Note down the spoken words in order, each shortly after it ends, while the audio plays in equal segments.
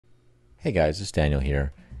Hey guys, it's Daniel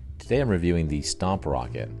here. Today I'm reviewing the Stomp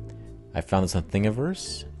Rocket. I found this on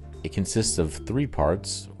Thingiverse. It consists of three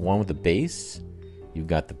parts, one with a base, you've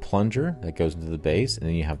got the plunger that goes into the base, and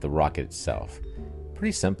then you have the rocket itself.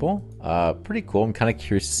 Pretty simple, pretty cool. I'm kind of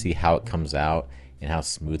curious to see how it comes out and how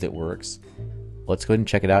smooth it works. Let's go ahead and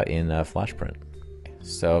check it out in Flash Print.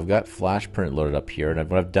 So I've got Flash Print loaded up here, and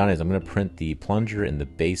what I've done is I'm going to print the plunger and the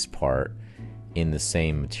base part in the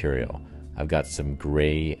same material. I've got some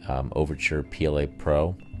gray Overture PLA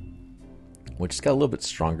Pro, which has got a little bit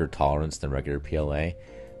stronger tolerance than regular PLA.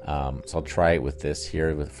 So I'll try it with this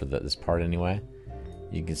here, this part anyway.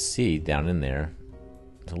 You can see down in there,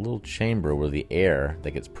 there's a little chamber where the air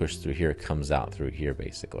that gets pushed through here comes out through here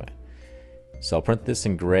basically. So I'll print this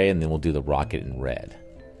in gray and then we'll do the rocket in red.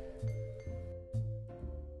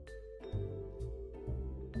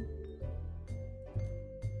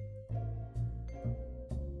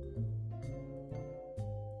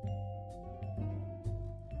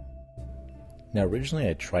 Now originally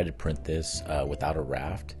I tried to print this without a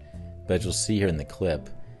raft, but as you'll see here in the clip,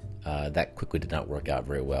 that quickly did not work out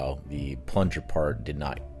very well. The plunger part did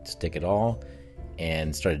not stick at all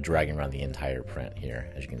and started dragging around the entire print here,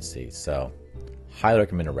 as you can see. So highly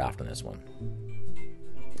recommend a raft on this one.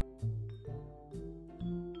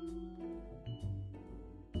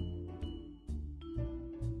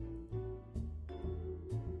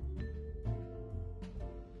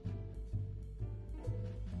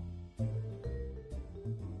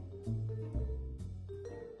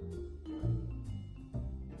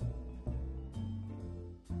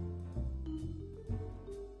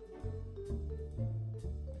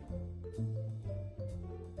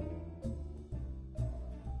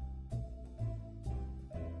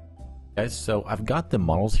 Guys, so I've got the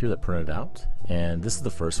models here that printed out, and this is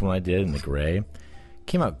the first one I did in the gray.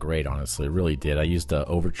 Came out great, honestly, it really did. I used the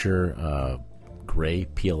Overture gray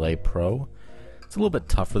PLA Pro. It's a little bit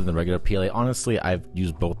tougher than the regular PLA. Honestly, I've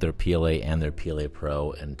used both their PLA and their PLA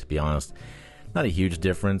Pro, and to be honest, not a huge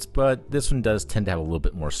difference, but this one does tend to have a little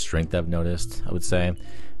bit more strength, I've noticed, I would say.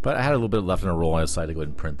 But I had a little bit left in a roll, and I decided to go ahead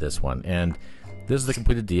and print this one. And this is the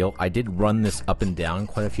completed deal. I did run this up and down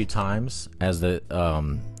quite a few times, as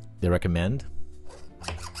they recommend.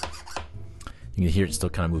 You can hear it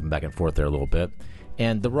still kind of moving back and forth there a little bit.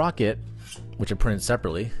 And the rocket, which I printed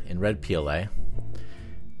separately in red PLA,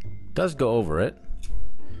 does go over it,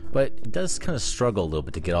 but it does kind of struggle a little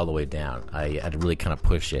bit to get all the way down. I had to really kind of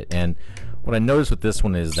push it. And what I noticed with this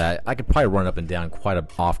one is that I could probably run up and down quite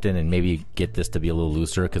often and maybe get this to be a little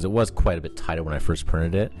looser, because it was quite a bit tighter when I first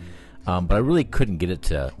printed it. But I really couldn't get it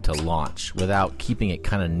to launch without keeping it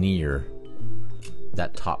kind of near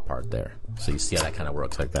that top part there. So you see how that kind of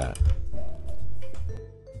works like that.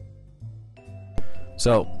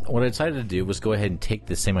 So what I decided to do was go ahead and take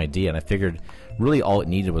the same idea, and I figured really all it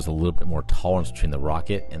needed was a little bit more tolerance between the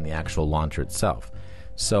rocket and the actual launcher itself.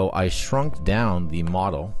 So I shrunk down the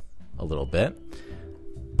model a little bit,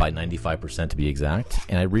 by 95% to be exact,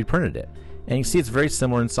 and I reprinted it. And you can see it's very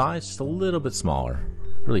similar in size, just a little bit smaller.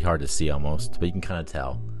 Really hard to see almost, but you can kind of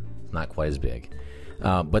tell. It's not quite as big.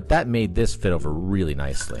 But that made this fit over really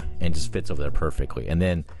nicely and just fits over there perfectly, and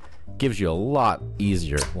then gives you a lot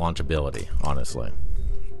easier launchability, honestly.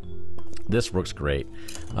 This works great.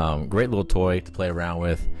 Great little toy to play around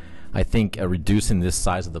with. I think reducing this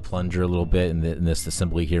size of the plunger a little bit and this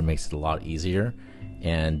assembly here makes it a lot easier,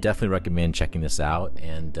 and definitely recommend checking this out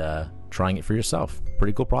and trying it for yourself.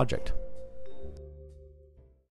 Pretty cool project.